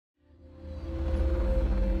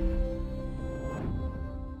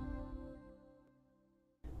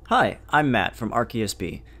Hi, I'm Matt from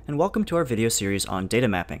ArcESB, and welcome to our video series on data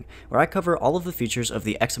mapping, where I cover all of the features of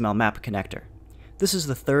the XML map connector. This is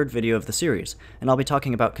the third video of the series, and I'll be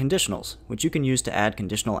talking about conditionals, which you can use to add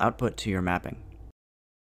conditional output to your mapping.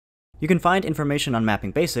 You can find information on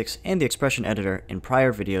mapping basics and the expression editor in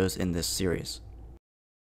prior videos in this series.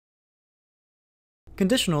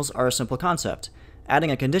 Conditionals are a simple concept.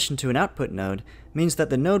 Adding a condition to an output node means that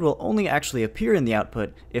the node will only actually appear in the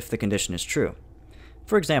output if the condition is true.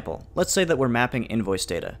 For example, let's say that we're mapping invoice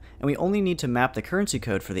data, and we only need to map the currency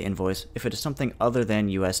code for the invoice if it is something other than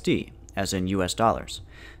USD, as in US dollars.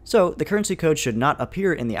 So the currency code should not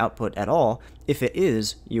appear in the output at all if it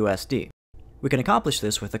is USD. We can accomplish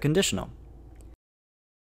this with a conditional.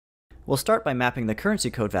 We'll start by mapping the currency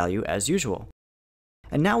code value as usual.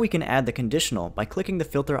 And now we can add the conditional by clicking the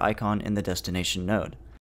filter icon in the destination node.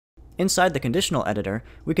 Inside the conditional editor,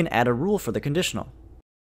 we can add a rule for the conditional.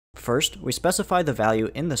 First, we specify the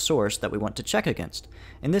value in the source that we want to check against.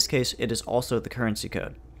 In this case, it is also the currency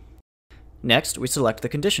code. Next, we select the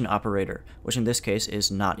condition operator, which in this case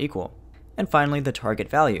is not equal. And finally, the target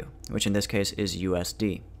value, which in this case is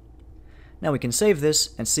USD. Now we can save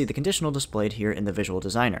this and see the conditional displayed here in the Visual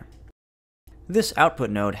Designer. This output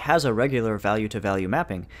node has a regular value-to-value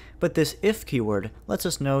mapping, but this if keyword lets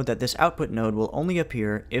us know that this output node will only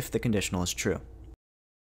appear if the conditional is true.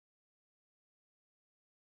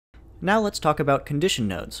 Now let's talk about condition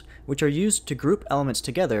nodes, which are used to group elements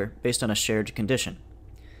together based on a shared condition.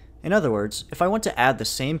 In other words, if I want to add the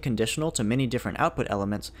same conditional to many different output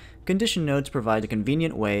elements, condition nodes provide a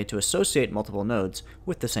convenient way to associate multiple nodes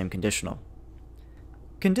with the same conditional.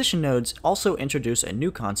 Condition nodes also introduce a new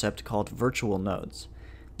concept called virtual nodes.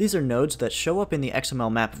 These are nodes that show up in the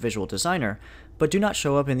XML map Visual Designer, but do not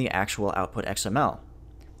show up in the actual output XML.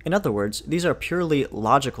 In other words, these are purely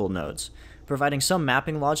logical nodes, providing some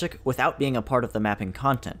mapping logic without being a part of the mapping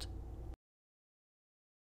content.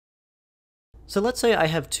 So let's say I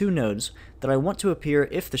have two nodes that I want to appear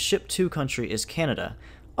if the ship to country is Canada.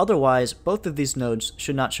 Otherwise, both of these nodes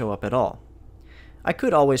should not show up at all. I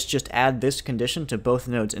could always just add this condition to both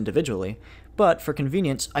nodes individually, but for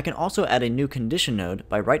convenience, I can also add a new condition node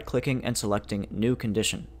by right-clicking and selecting New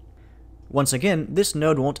Condition. Once again, this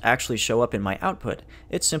node won't actually show up in my output,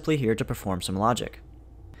 it's simply here to perform some logic.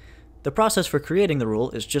 The process for creating the rule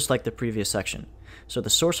is just like the previous section. So the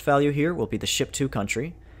source value here will be the ship to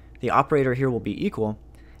country, the operator here will be equal,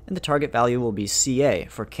 and the target value will be CA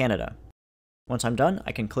for Canada. Once I'm done,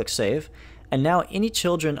 I can click Save, and now any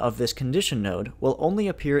children of this condition node will only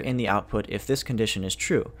appear in the output if this condition is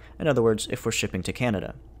true, in other words, if we're shipping to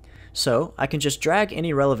Canada. So I can just drag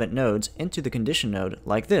any relevant nodes into the condition node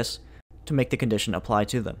like this to make the condition apply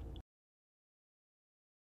to them.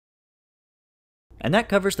 And that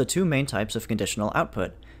covers the two main types of conditional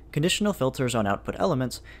output: conditional filters on output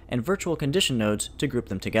elements, and virtual condition nodes to group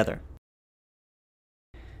them together.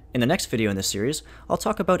 In the next video in this series, I'll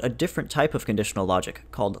talk about a different type of conditional logic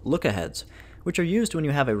called lookaheads, which are used when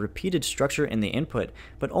you have a repeated structure in the input,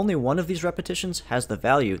 but only one of these repetitions has the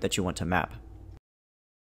value that you want to map.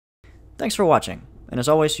 Thanks for watching, and as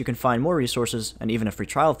always, you can find more resources and even a free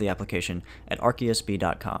trial of the application at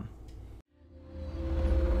arcesb.com.